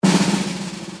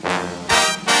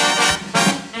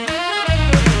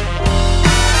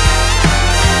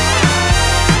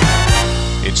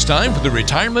time for the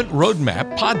Retirement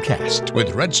Roadmap Podcast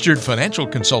with registered financial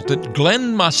consultant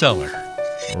Glenn Mosseller.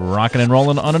 Rocking and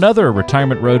rolling on another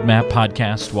Retirement Roadmap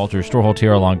Podcast. Walter Storholt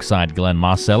here alongside Glenn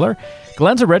Mosseller.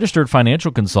 Glenn's a registered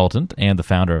financial consultant and the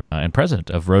founder and president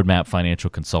of Roadmap Financial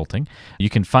Consulting. You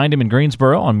can find him in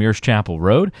Greensboro on Mears Chapel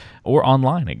Road or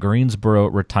online at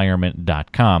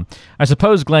greensbororetirement.com. I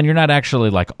suppose, Glenn, you're not actually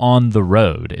like on the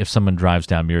road if someone drives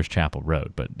down Mears Chapel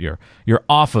Road, but you're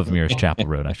off of Mears Chapel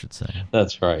Road, I should say.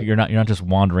 That's right. You're not just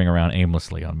wandering around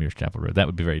aimlessly on Mears Chapel Road. That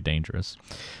would be very dangerous.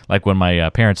 Like when my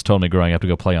parents told me growing up to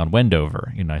go play on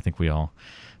Wendover, I think we all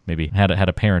maybe had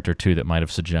a parent or two that might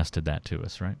have suggested that to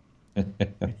us, right?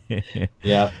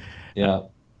 Yeah.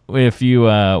 If you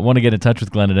want to get in touch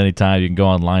with Glenn at any time, you can go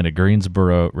online at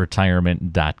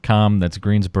greensbororetirement.com. That's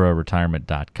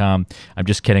greensbororetirement.com. I'm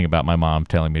just kidding about my mom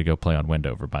telling me to go play on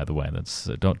Wendover, by the way. That's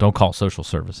don't call social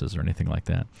services or anything like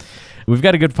that. We've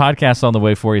got a good podcast on the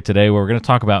way for you today where we're going to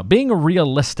talk about being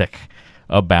realistic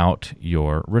about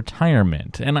your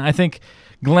retirement. And I think,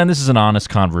 Glenn, this is an honest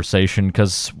conversation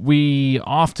because we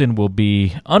often will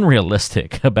be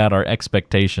unrealistic about our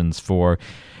expectations for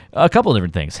a couple of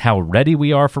different things. How ready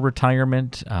we are for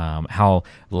retirement, how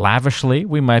lavishly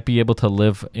we might be able to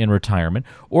live in retirement,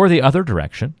 or the other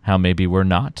direction, how maybe we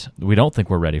don't think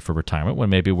we're ready for retirement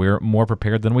when maybe we're more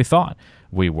prepared than we thought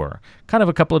we were. Kind of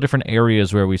a couple of different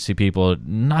areas where we see people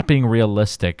not being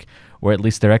realistic, or at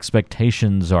least their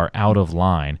expectations are out of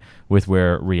line with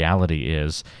where reality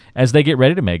is as they get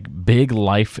ready to make big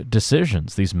life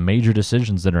decisions, these major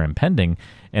decisions that are impending,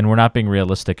 and we're not being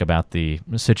realistic about the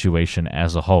situation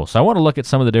as a whole. So I want to look at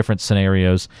some of the different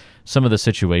scenarios, some of the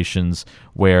situations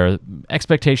where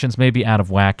expectations may be out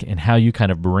of whack and how you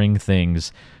kind of bring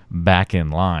things back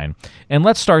in line. And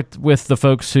let's start with the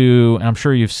folks who, and I'm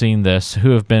sure you've seen this,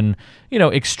 who have been,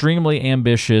 extremely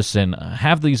ambitious and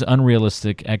have these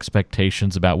unrealistic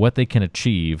expectations about what they can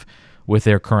achieve with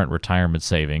their current retirement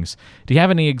savings. Do you have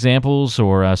any examples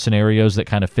or scenarios that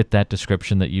kind of fit that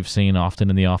description that you've seen often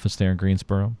in the office there in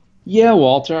Greensboro? Yeah,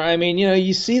 Walter. I mean,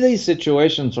 you see these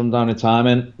situations from time to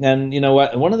time, and you know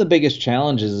what? One of the biggest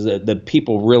challenges that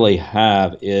people really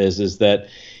have is that,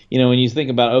 when you think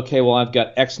about, okay, well, I've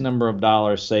got X number of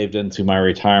dollars saved into my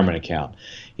retirement account,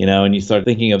 and you start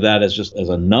thinking of that as just as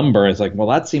a number. It's like, well,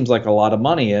 that seems like a lot of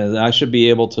money, and I should be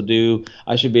able to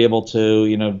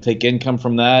take income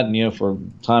from that, and for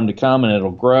time to come, and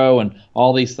it'll grow, and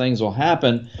all these things will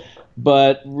happen.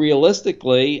 But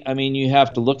realistically, I mean, you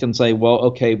have to look and say, well,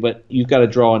 okay, but you've got to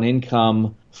draw an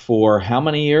income for how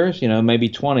many years? Maybe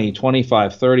 20,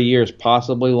 25, 30 years,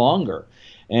 possibly longer.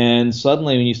 And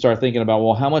suddenly when you start thinking about,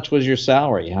 well, how much was your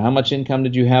salary? How much income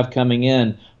did you have coming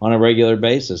in on a regular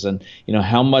basis? And,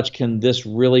 how much can this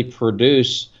really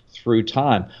produce through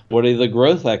time? What are the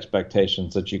growth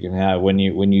expectations that you can have when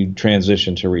you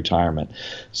transition to retirement?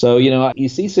 So, you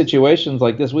see situations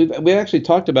like this. We actually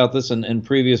talked about this in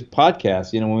previous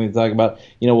podcasts, when we talk about,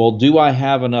 well, do I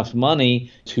have enough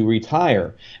money to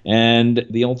retire? And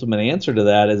the ultimate answer to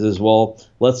that is well,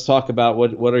 let's talk about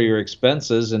what are your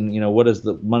expenses and, what is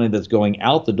the money that's going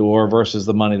out the door versus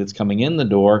the money that's coming in the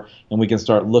door. And we can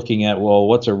start looking at, well,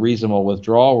 what's a reasonable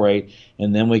withdrawal rate?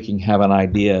 And then we can have an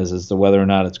idea as to whether or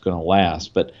not it's going to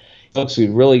last. But folks, we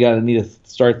really need to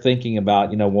start thinking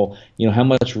about, how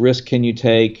much risk can you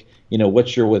take?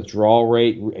 What's your withdrawal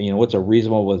rate? What's a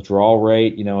reasonable withdrawal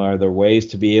rate? Are there ways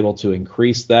to be able to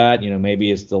increase that?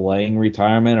 Maybe it's delaying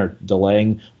retirement or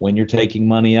delaying when you're taking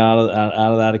money out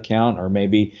of that account, or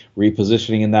maybe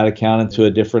repositioning in that account into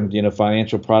a different,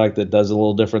 financial product that does a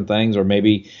little different things, or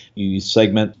maybe you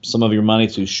segment some of your money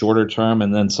to shorter term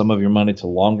and then some of your money to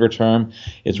longer term.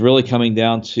 It's really coming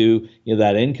down to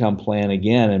that income plan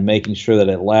again and making sure that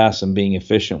it lasts and being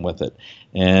efficient with it.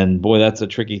 And boy, that's a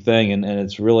tricky thing, and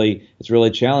it's really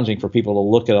challenging for people to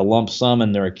look at a lump sum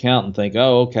in their account and think,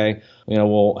 oh, okay,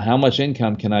 well, how much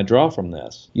income can I draw from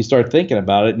this? You start thinking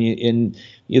about it, and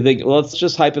you think, well, let's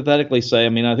just hypothetically say,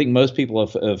 I think most people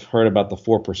have heard about the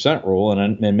 4% rule,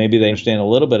 and maybe they understand a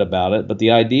little bit about it. But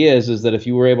the idea is that if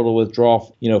you were able to withdraw,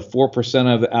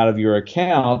 4% out of your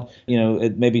account,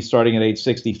 it maybe starting at age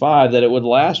 65, that it would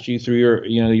last you through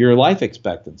your life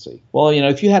expectancy. Well,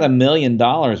 if you had $1 million,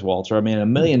 Walter, $1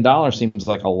 million seems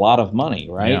like a lot of money,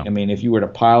 right? Yeah. If you were to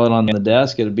pile it on the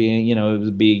desk, it would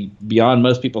be beyond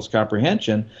most people's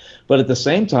comprehension. But at the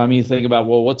same time, you think about,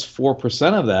 well, what's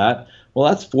 4% of that? Well,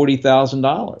 that's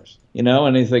 $40,000,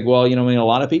 and you think, well, a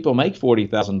lot of people make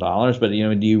 $40,000, but,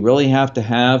 do you really have to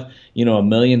have, $1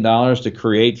 million to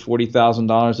create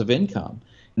 $40,000 of income?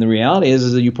 And the reality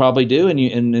is that you probably do. And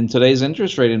in today's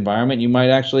interest rate environment, you might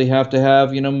actually have to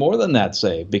have, more than that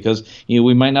saved because,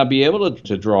 we might not be able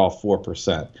to draw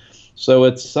 4%. So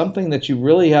it's something that you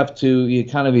really have to you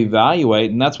kind of evaluate,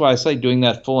 and that's why I say doing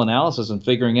that full analysis and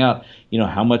figuring out,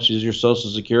 how much is your Social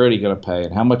Security going to pay,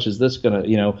 and how much is this going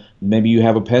to, maybe you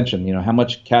have a pension, how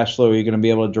much cash flow are you going to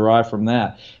be able to derive from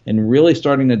that, and really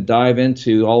starting to dive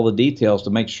into all the details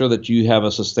to make sure that you have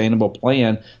a sustainable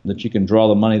plan, that you can draw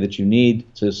the money that you need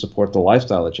to support the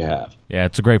lifestyle that you have. Yeah,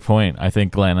 it's a great point, I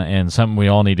think, Glenn, and something we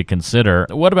all need to consider.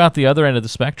 What about the other end of the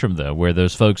spectrum, though, where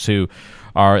those folks who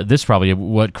are, this probably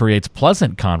what creates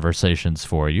pleasant conversations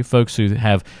for you, folks who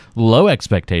have low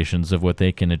expectations of what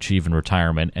they can achieve in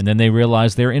retirement, and then they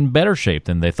realize they're in better shape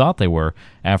than they thought they were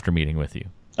after meeting with you?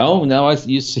 Oh, no,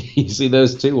 you see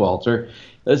those too, Walter.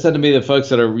 Those tend to be the folks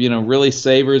that are, really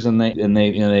savers, and they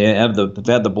they've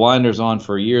had the blinders on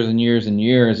for years and years and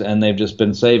years, and they've just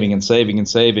been saving and saving and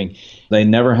saving. They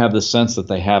never have the sense that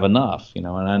they have enough,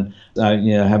 and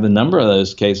I have a number of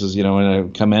those cases, when I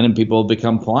come in and people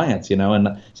become clients,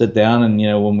 and sit down and,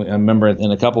 I remember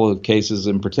in a couple of cases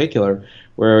in particular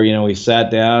where, we sat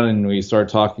down and we started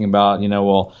talking about,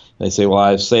 they say, well,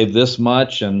 I've saved this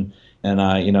much and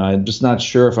I'm just not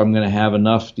sure if I'm going to have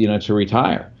enough, to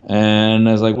retire. And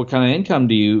I was like, what kind of income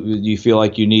do you feel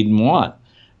like you need and want?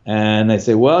 And they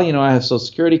say, well, I have Social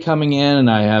Security coming in,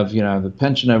 and I have, I have a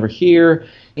pension over here.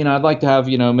 I'd like to have,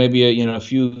 maybe a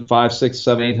few 5, 6,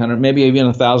 7, 800, maybe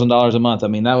even $1,000 a month. I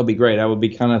mean, that would be great. That would be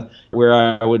kind of where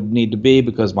I would need to be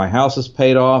because my house is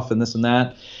paid off and this and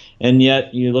that. And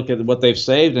yet you look at what they've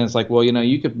saved, and it's like, well,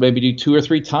 you could maybe do 2 or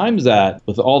 3 times that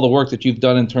with all the work that you've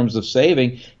done in terms of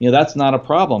saving. That's not a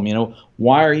problem.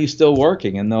 Why are you still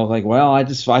working? And they're like, well,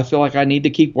 I feel like I need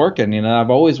to keep working. I've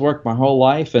always worked my whole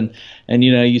life, and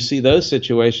you see those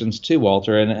situations too,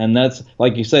 Walter. And that's,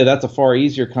 like you say, that's a far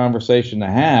easier conversation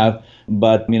to have.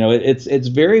 But it's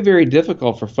very, very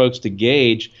difficult for folks to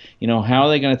gauge, how are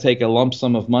they going to take a lump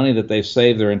sum of money that they've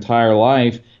saved their entire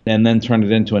life and then turn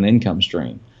it into an income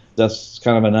stream. That's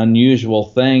kind of an unusual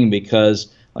thing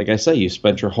because, like I say, you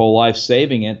spent your whole life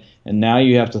saving it, and now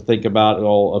you have to think about,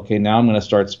 well, okay, now I'm going to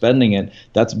start spending it.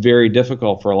 That's very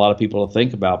difficult for a lot of people to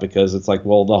think about because it's like,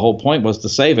 well, the whole point was to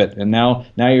save it, and now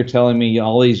you're telling me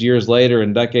all these years later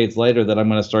and decades later that I'm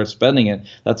going to start spending it.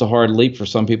 That's a hard leap for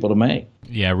some people to make.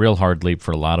 Yeah, real hard leap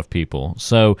for a lot of people.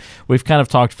 So we've kind of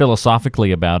talked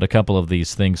philosophically about a couple of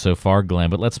these things so far, Glenn,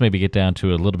 but let's maybe get down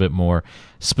to a little bit more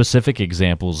specific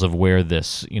examples of where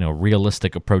this,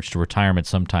 realistic approach to retirement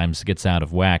sometimes gets out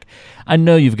of whack. I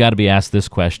know you've got to be asked this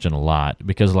question a lot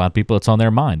because a lot of people, it's on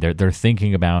their mind. They're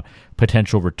thinking about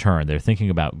potential return. They're thinking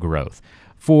about growth.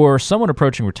 For someone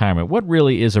approaching retirement, what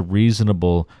really is a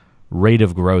reasonable rate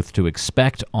of growth to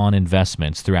expect on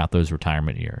investments throughout those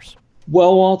retirement years?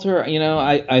 Well, Walter,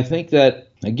 I think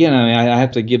that, again, I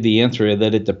have to give the answer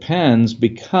that it depends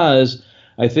because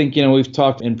I think, we've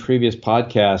talked in previous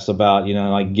podcasts about,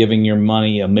 like giving your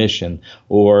money a mission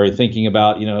or thinking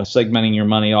about, segmenting your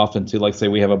money off into, like, say,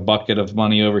 we have a bucket of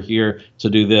money over here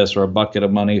to do this or a bucket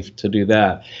of money to do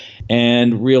that.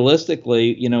 And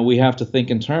realistically, we have to think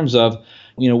in terms of,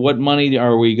 what money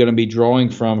are we going to be drawing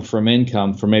from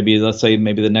income for maybe, let's say,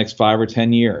 maybe the next 5 or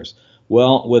 10 years.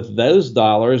 Well, with those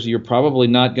dollars, you're probably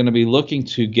not going to be looking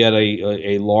to get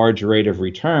a large rate of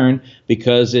return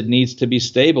because it needs to be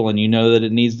stable and that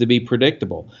it needs to be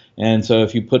predictable. And so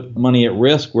if you put money at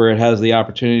risk where it has the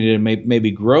opportunity to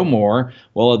maybe grow more,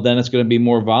 well, then it's going to be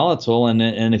more volatile. And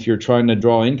if you're trying to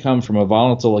draw income from a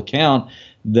volatile account,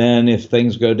 then if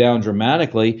things go down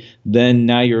dramatically, then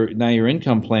now your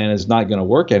income plan is not going to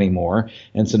work anymore.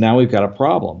 And so now we've got a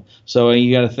problem. So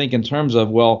you got to think in terms of,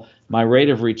 well, my rate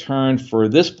of return for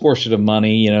this portion of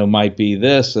money, might be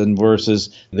this, and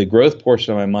versus the growth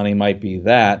portion of my money might be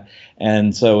that.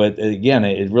 And so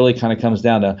it really kind of comes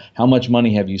down to how much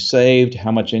money have you saved,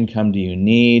 how much income do you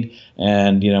need,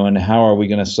 and and how are we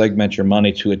going to segment your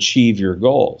money to achieve your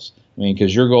goals? I mean,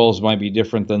 because your goals might be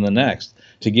different than the next.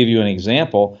 To give you an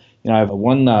example, I have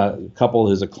one couple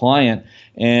who's a client,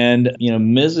 and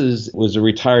Mrs. was a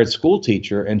retired school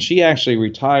teacher, and she actually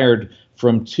retired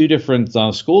from 2 different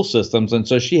school systems, and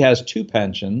so she has 2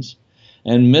 pensions.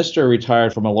 And Mr.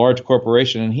 retired from a large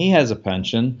corporation, and he has a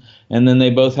pension. And then they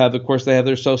both have, of course, they have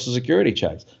their Social Security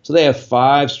checks. So they have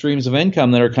 5 streams of income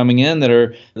that are coming in that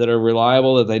are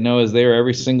reliable, that they know is there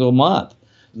every single month.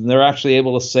 And they're actually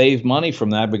able to save money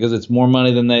from that because it's more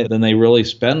money than they really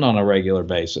spend on a regular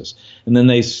basis. And then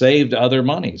they saved other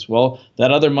monies. Well,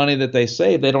 that other money that they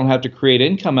save, they don't have to create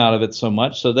income out of it so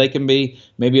much, so they can be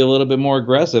maybe a little bit more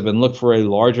aggressive and look for a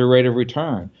larger rate of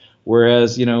return.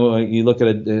 Whereas, you look at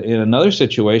in another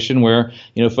situation where,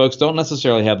 folks don't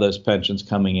necessarily have those pensions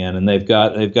coming in, and they've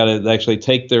got to actually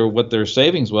take what their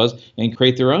savings was and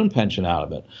create their own pension out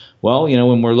of it. Well,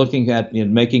 when we're looking at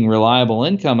making reliable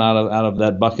income out of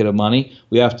that bucket of money,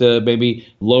 we have to maybe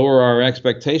lower our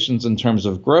expectations in terms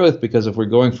of growth, because if we're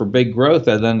going for big growth,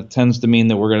 then it tends to mean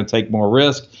that we're going to take more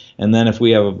risk. And then if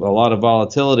we have a lot of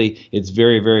volatility, it's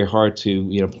very, very hard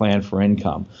to plan for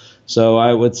income. So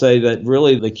I would say that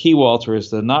really the key, Walter, is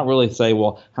to not really say,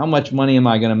 well, how much money am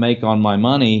I going to make on my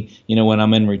money, when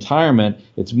I'm in retirement?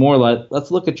 It's more like,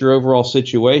 let's look at your overall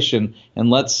situation and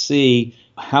let's see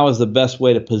how is the best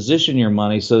way to position your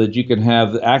money so that you can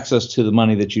have access to the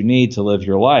money that you need to live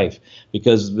your life.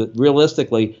 Because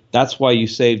realistically, that's why you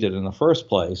saved it in the first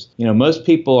place. Most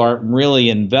people aren't really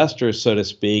investors, so to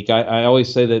speak. I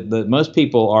always say that most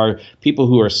people are people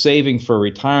who are saving for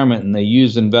retirement, and they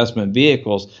use investment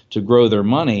vehicles to grow their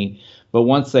money. But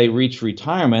once they reach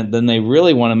retirement, then they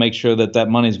really want to make sure that that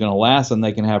money is going to last and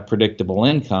they can have predictable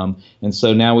income. And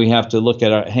so now we have to look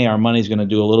at, our money's going to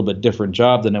do a little bit different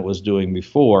job than it was doing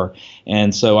before.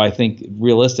 And so I think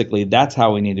realistically, that's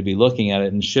how we need to be looking at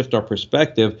it and shift our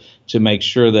perspective to make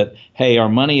sure that, our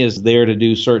money is there to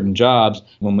do certain jobs.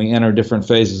 When we enter different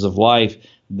phases of life,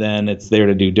 then it's there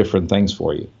to do different things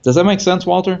for you. Does that make sense,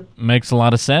 Walter? Makes a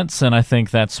lot of sense, and I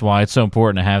think that's why it's so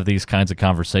important to have these kinds of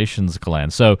conversations,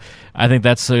 Glenn. So I think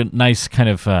that's a nice kind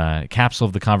of capsule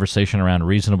of the conversation around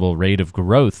reasonable rate of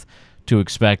growth to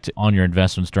expect on your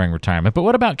investments during retirement. But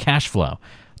what about cash flow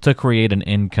to create an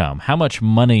income? How much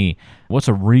money, what's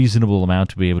a reasonable amount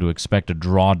to be able to expect to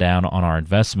draw down on our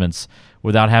investments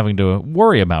without having to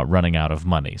worry about running out of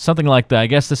money? Something like that. I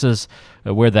guess this is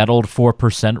where that old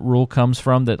 4% rule comes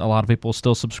from that a lot of people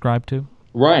still subscribe to.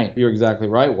 Right. You're exactly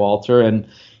right, Walter. And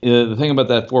the thing about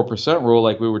that 4% rule,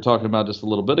 like we were talking about just a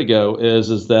little bit ago,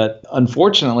 is that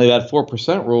unfortunately that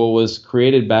 4% rule was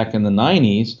created back in the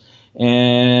 90s.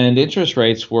 And interest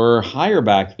rates were higher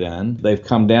back then. They've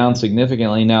come down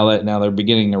significantly now they're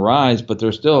beginning to rise, but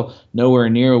they're still nowhere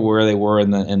near where they were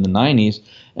in the 90s.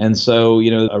 And so,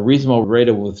 a reasonable rate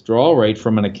of withdrawal rate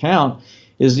from an account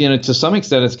is, to some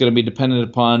extent, it's going to be dependent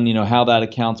upon, how that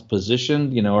account's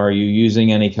positioned. Are you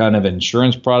using any kind of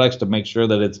insurance products to make sure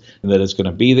that it's going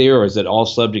to be there, or is it all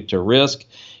subject to risk?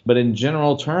 But in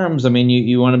general terms,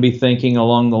 you want to be thinking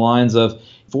along the lines of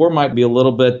 4 might be a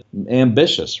little bit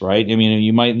ambitious, right?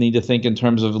 You might need to think in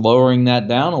terms of lowering that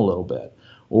down a little bit.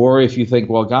 Or if you think,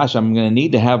 well, gosh, I'm going to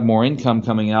need to have more income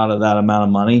coming out of that amount of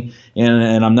money,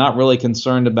 and I'm not really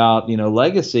concerned about,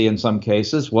 legacy in some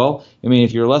cases. Well,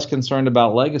 if you're less concerned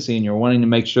about legacy and you're wanting to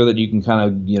make sure that you can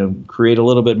kind of, create a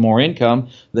little bit more income,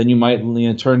 then you might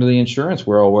turn to the insurance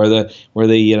world where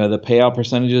the payout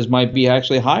percentages might be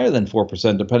actually higher than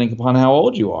 4%, depending upon how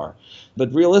old you are.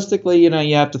 But realistically,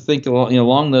 you have to think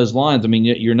along those lines.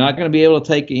 You're not going to be able to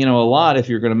take, a lot if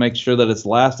you're going to make sure that it's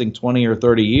lasting 20 or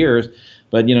 30 years.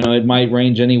 But, it might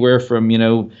range anywhere from,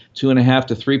 2.5%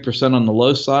 to 3% on the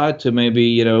low side to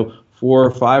maybe, 4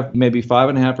 or 5, maybe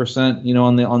 5.5%,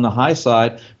 on the high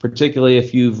side, particularly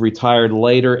if you've retired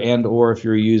later and or if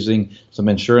you're using some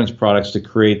insurance products to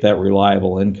create that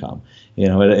reliable income.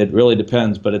 It really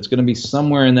depends, but it's going to be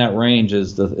somewhere in that range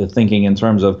is the thinking in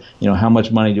terms of, how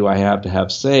much money do I have to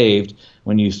have saved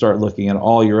when you start looking at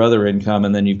all your other income,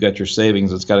 and then you've got your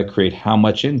savings. It's got to create how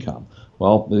much income.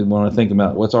 Well, we want to think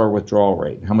about what's our withdrawal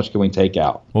rate? How much can we take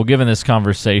out? Well, given this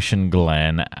conversation,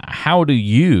 Glenn, how do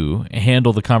you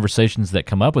handle the conversations that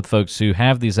come up with folks who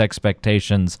have these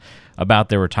expectations about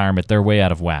their retirement? They're way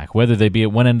out of whack, whether they be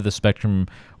at one end of the spectrum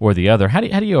or the other. How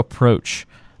do you approach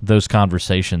those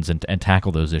conversations and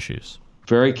tackle those issues?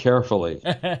 Very carefully.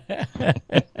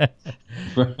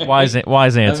 Wise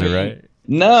answer, right?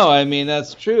 No,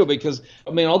 that's true because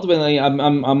ultimately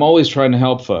I'm always trying to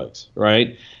help folks,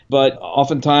 right? But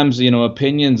oftentimes,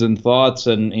 opinions and thoughts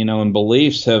and and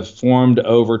beliefs have formed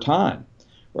over time,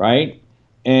 right?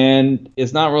 And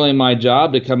it's not really my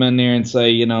job to come in there and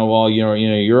say, well,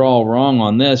 you're all wrong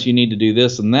on this. You need to do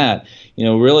this and that.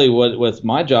 Really what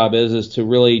my job is to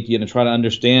really, try to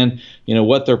understand,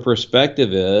 what their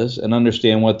perspective is and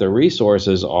understand what their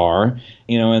resources are,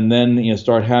 and then,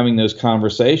 start having those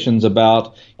conversations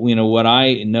about, what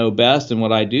I know best and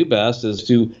what I do best is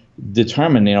to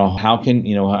determine,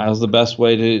 how's the best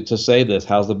way to say this?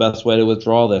 How's the best way to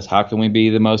withdraw this? How can we be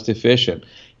the most efficient?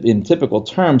 In typical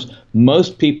terms,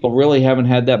 most people really haven't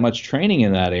had that much training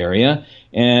in that area,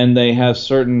 and they have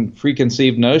certain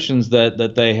preconceived notions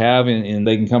that they have, and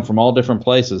they can come from all different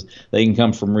places. They can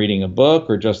come from reading a book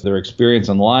or just their experience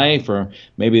in life, or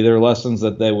maybe their lessons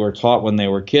that they were taught when they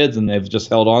were kids and they've just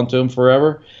held on to them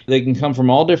forever. They can come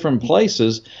from all different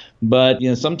places. But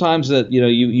sometimes that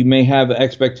you may have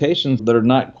expectations that are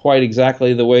not quite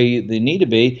exactly the way they need to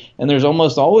be, and there's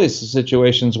almost always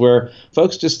situations where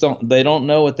folks just don't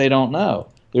know what they don't know.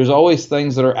 There's always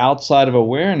things that are outside of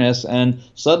awareness, and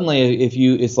suddenly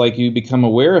it's like you become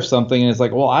aware of something, and it's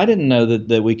like, well, I didn't know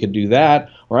that we could do that,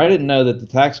 or I didn't know that the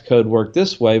tax code worked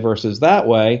this way versus that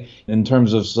way in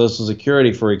terms of Social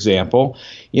Security, for example.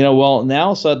 Well,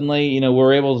 now suddenly,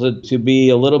 we're able to be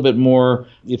a little bit more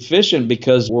efficient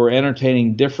because we're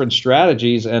entertaining different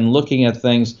strategies and looking at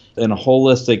things in a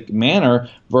holistic manner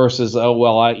versus,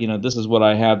 this is what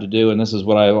I have to do and this is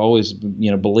what I've always,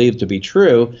 believed to be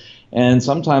true. And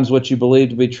sometimes what you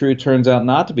believe to be true turns out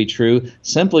not to be true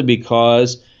simply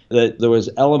because that there was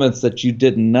elements that you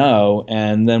didn't know,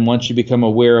 and then once you become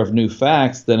aware of new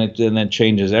facts, then it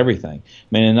changes everything.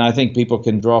 And I think people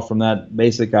can draw from that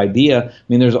basic idea.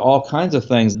 There's all kinds of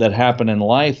things that happen in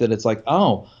life that it's like,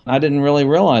 oh, I didn't really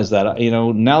realize that.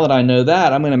 Now that I know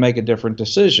that, I'm going to make a different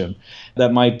decision.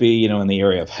 That might be, in the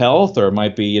area of health, or it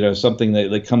might be, something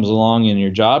that comes along in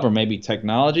your job, or maybe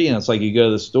technology. And it's like you go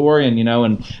to the store and,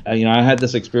 I had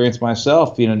this experience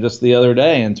myself, just the other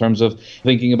day in terms of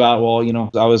thinking about,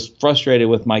 I was frustrated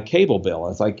with my cable bill.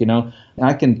 It's like,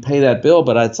 I can pay that bill,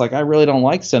 but it's like I really don't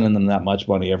like sending them that much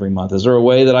money every month. Is there a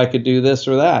way that I could do this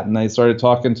or that? And they started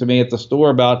talking to me at the store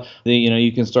about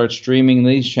you can start streaming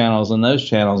these channels and those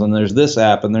channels, and there's this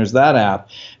app and there's that app.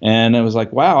 And it was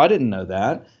like, wow, I didn't know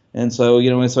that. And so,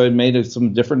 I made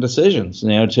some different decisions,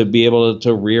 to be able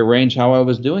to rearrange how I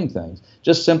was doing things,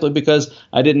 just simply because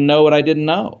I didn't know what I didn't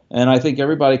know. And I think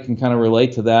everybody can kind of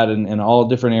relate to that in all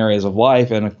different areas of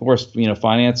life. And of course,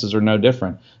 finances are no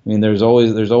different. There's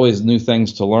always new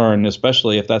things to learn,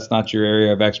 especially if that's not your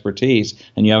area of expertise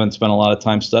and you haven't spent a lot of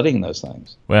time studying those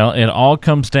things. Well, it all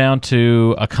comes down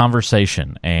to a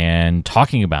conversation and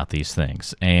talking about these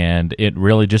things. And it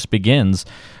really just begins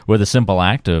with a simple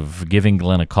act of giving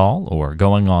Glenn a call or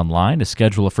going online to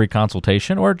schedule a free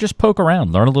consultation, or just poke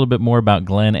around, learn a little bit more about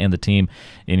Glenn and the team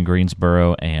in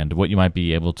Greensboro and what you might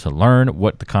be able to learn,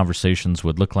 what the conversations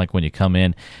would look like when you come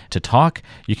in to talk.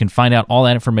 You can find out all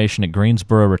that information at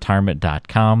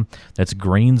greensbororetirement.com. That's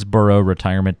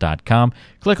greensbororetirement.com.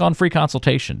 Click on free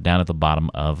consultation down at the bottom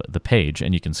of the page,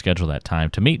 and you can schedule that time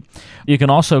to meet. You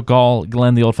can also call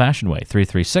Glenn the old-fashioned way,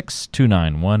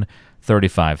 336-291-3535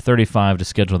 to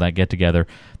schedule that get-together.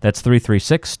 That's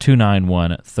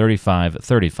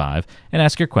 336-291-3535, and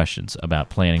ask your questions about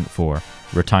planning for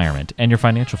retirement and your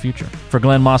financial future. For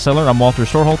Glenn Mosseller, I'm Walter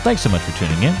Storholt. Thanks so much for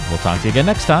tuning in. We'll talk to you again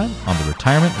next time on the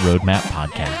Retirement Roadmap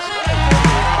Podcast.